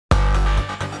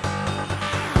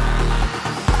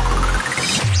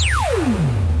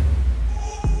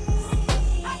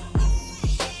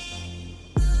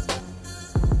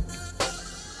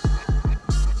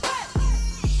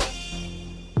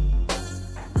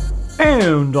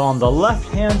And on the left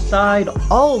hand side,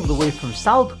 all the way from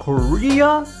South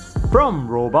Korea, from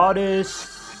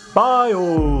ROBOTIS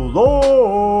BIOLOID.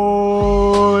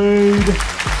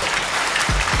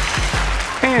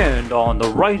 And on the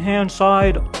right hand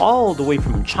side, all the way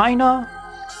from China,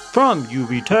 from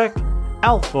UV Tech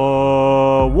Alpha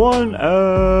 1S.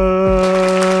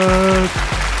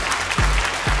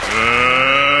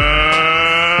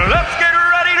 Let's get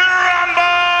ready to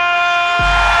rumble!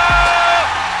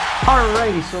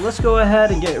 Alrighty, so let's go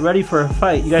ahead and get ready for a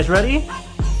fight. You guys ready?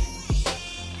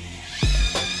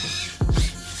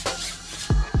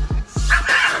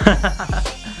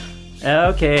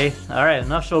 Okay, alright,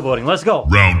 enough showboating. Let's go.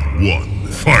 Round 1,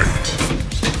 fight.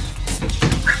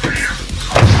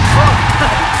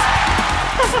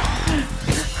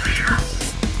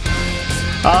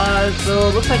 So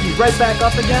it looks like he's right back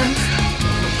up again.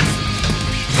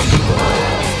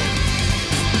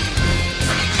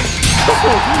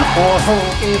 Oh,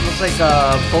 okay, it looks like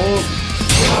both.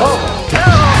 Oh, no!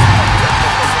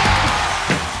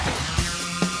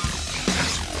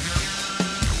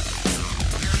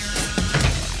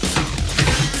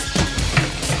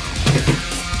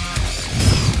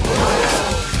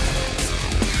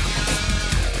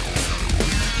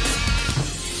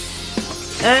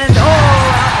 And oh,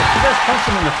 he just punched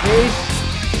him in the face.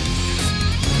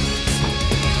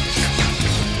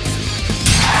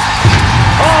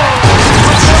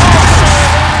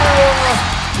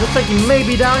 Looks like he may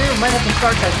be down here. Might have to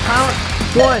start that count.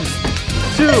 1,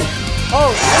 2.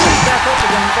 Oh, he's back up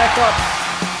again. Back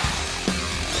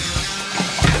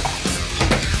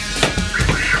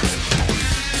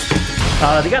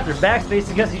up. They got their backs faced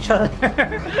against each other.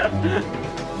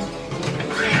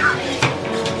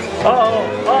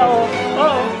 Uh-oh.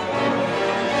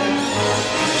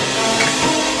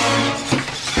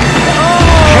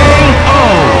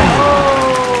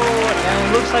 And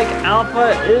it looks like Alpha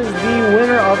is the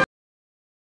winner of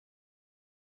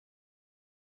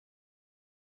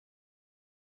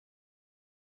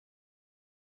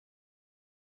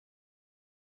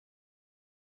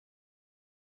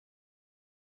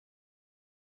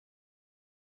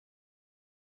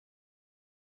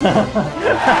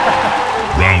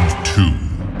Round 2,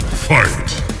 fight.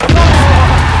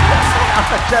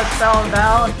 Alpha just fell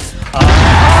down.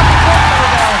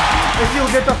 If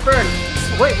you'll get the first.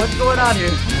 Wait, what's going on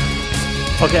here?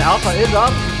 Okay, Alpha is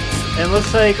up. And it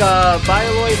looks like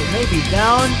Bioloid may be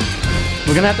down.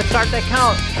 We're gonna have to start that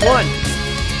count. 1,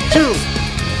 2,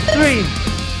 3,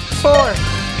 4,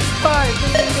 5.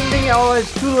 Ding, ding, ding, ding. Oh,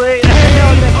 it's too late.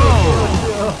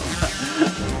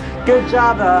 Good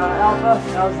job, Alpha.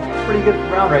 That was a pretty good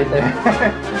round right there.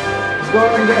 Let's go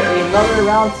ahead and get another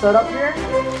round set up here.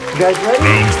 You guys ready?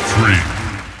 Round 3,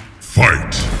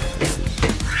 fight.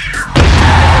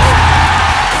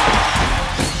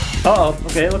 Uh-oh,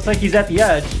 okay, looks like he's at the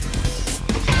edge.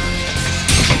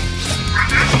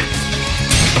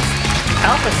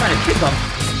 Alpha's trying to kick him.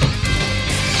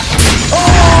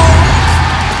 Oh!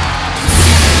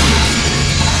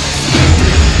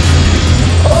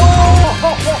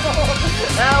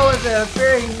 That was a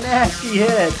very nasty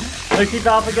hit. Let's see if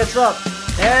Alpha gets up.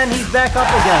 And he's back up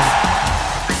again.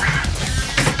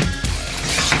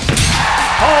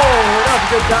 Oh, that was a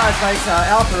good dodge by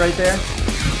Alpha right there.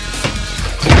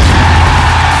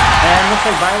 And looks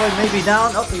like Bioloid may be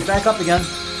down. Oh, he's back up again.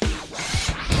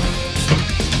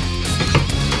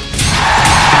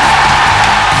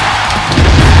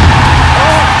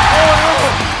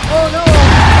 Oh no!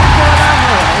 What's going on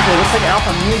here? Okay, looks like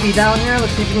Alpha may be down here.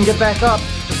 Let's see if we can get back up.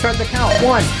 Let's start the count.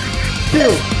 1,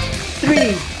 2,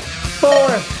 3, 4,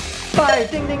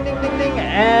 5. Ding, ding, ding, ding, ding.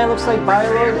 And looks like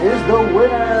Bioloid is the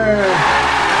winner.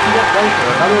 Get ready for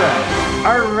another round.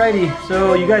 Alrighty,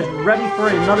 so you guys ready for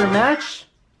another match?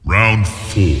 Round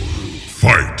 4,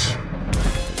 fight.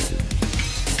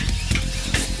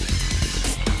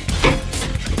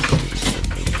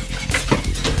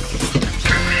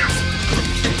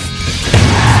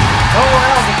 Oh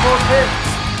wow, the full hit.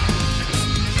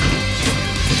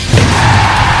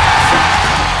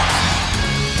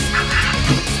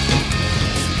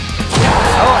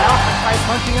 Oh, Alpha tried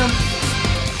punching him.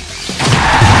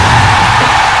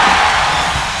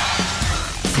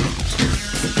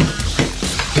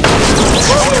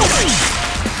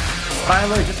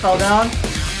 Bioloid just fell down.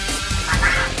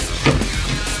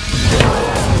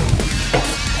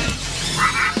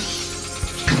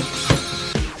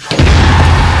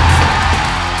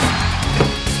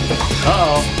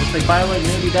 Uh-oh, looks like Bioloid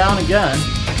may be down again.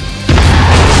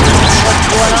 What's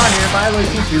going on here? Bioloid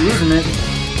seems to be losing it.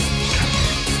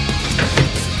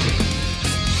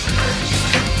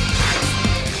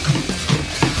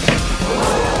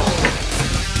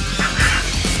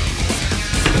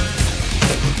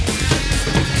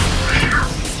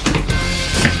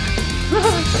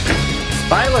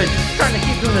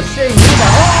 the same move.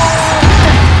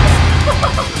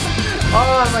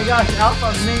 Oh my gosh,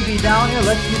 Alpha may be down here.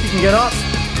 Let's see if he can get up.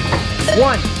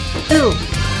 1, 2,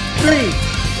 3,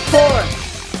 4,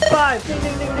 5. Ding,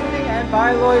 ding, ding, ding, ding. And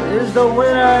Bioloid is the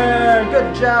winner.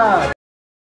 Good job.